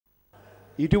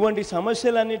ఇటువంటి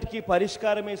సమస్యలన్నిటికీ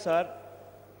పరిష్కారమే sir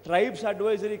tribes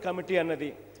advisory committee అన్నది.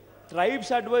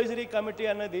 ట్రైబ్స్ అడ్వైజరీ కమిటీ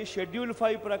అన్నది షెడ్యూల్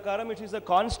 5 ప్రకారం it is the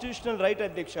constitutional right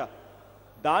అధ్యక్ష.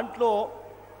 దాంట్లో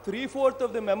 3/4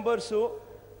 of the members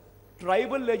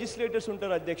tribal legislators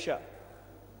ఉంటారు అధ్యక్ష.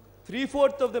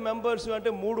 3/4 ఆఫ్ ది మెంబర్స్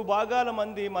అంటే 3 భాగాల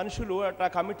మంది మనుషులు ఆ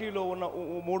కమిటీలో ఉన్న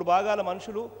 3 భాగాల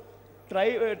మనుషులు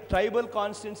ట్రైబల్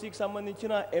కాన్స్టిట్యున్సీకి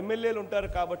సంబంధించిన ఎమ్మెల్యేలు ఉంటారు.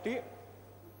 కాబట్టి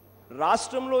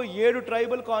రాష్ట్రంలో 7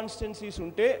 ట్రైబల్ కాన్స్టిట్యున్సీస్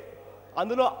ఉంటే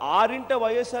అందులో 6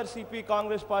 వైఎస్ఆర్సీపీ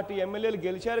కాంగ్రెస్ పార్టీ ఎమ్మెల్యేలు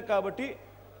గెలిచారు. కాబట్టి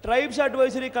ట్రైబ్స్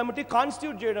అడ్వైజరీ కమిటీ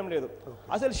కాన్స్టిట్యూట్ చేయడం లేదు.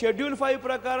 అసలు షెడ్యూల్ 5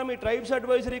 ప్రకారం ఈ ట్రైబ్స్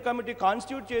అడ్వైజరీ కమిటీ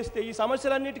కాన్స్టిట్యూట్ చేస్తే ఈ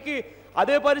సమస్యలన్నిటికీ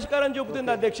అదే పరిష్కారం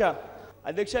చూపుతుంది అధ్యక్ష.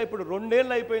 ఇప్పుడు 2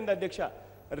 ఏళ్ళు అయిపోయింది అధ్యక్ష.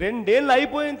 2 ఏళ్ళు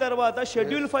అయిపోయిన తర్వాత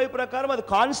షెడ్యూల్ 5 ప్రకారం అది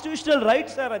కాన్స్టిట్యూషనల్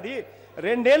రైట్ సార్. అది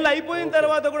 2 ఏళ్ళు అయిపోయిన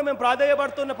తర్వాత కూడా మేము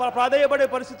ప్రాధాయపడే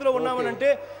పరిస్థితిలో ఉన్నామనంటే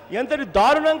ఎంతటి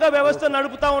దారుణంగా వ్యవస్థ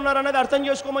నడుపుతా ఉన్నారనేది అర్థం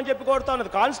చేసుకోమని చెప్పి కోరుతా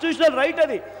ఉన్నది. కాన్స్టిట్యూషనల్ రైట్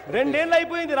అది. 2 ఏళ్ళు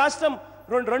అయిపోయింది రాష్ట్రం,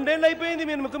 2 ఏళ్ళు అయిపోయింది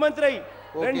మీరు ముఖ్యమంత్రి అయ్యి.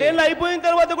 2 ఏళ్ళు అయిపోయిన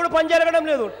తర్వాత కూడా పని జరగడం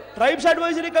లేదు. ట్రైబ్స్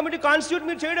అడ్వైజరీ కమిటీ కాన్స్టిట్యూట్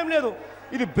మీరు చేయడం లేదు.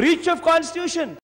 ఇది బ్రీచ్ ఆఫ్ కాన్స్టిట్యూషన్.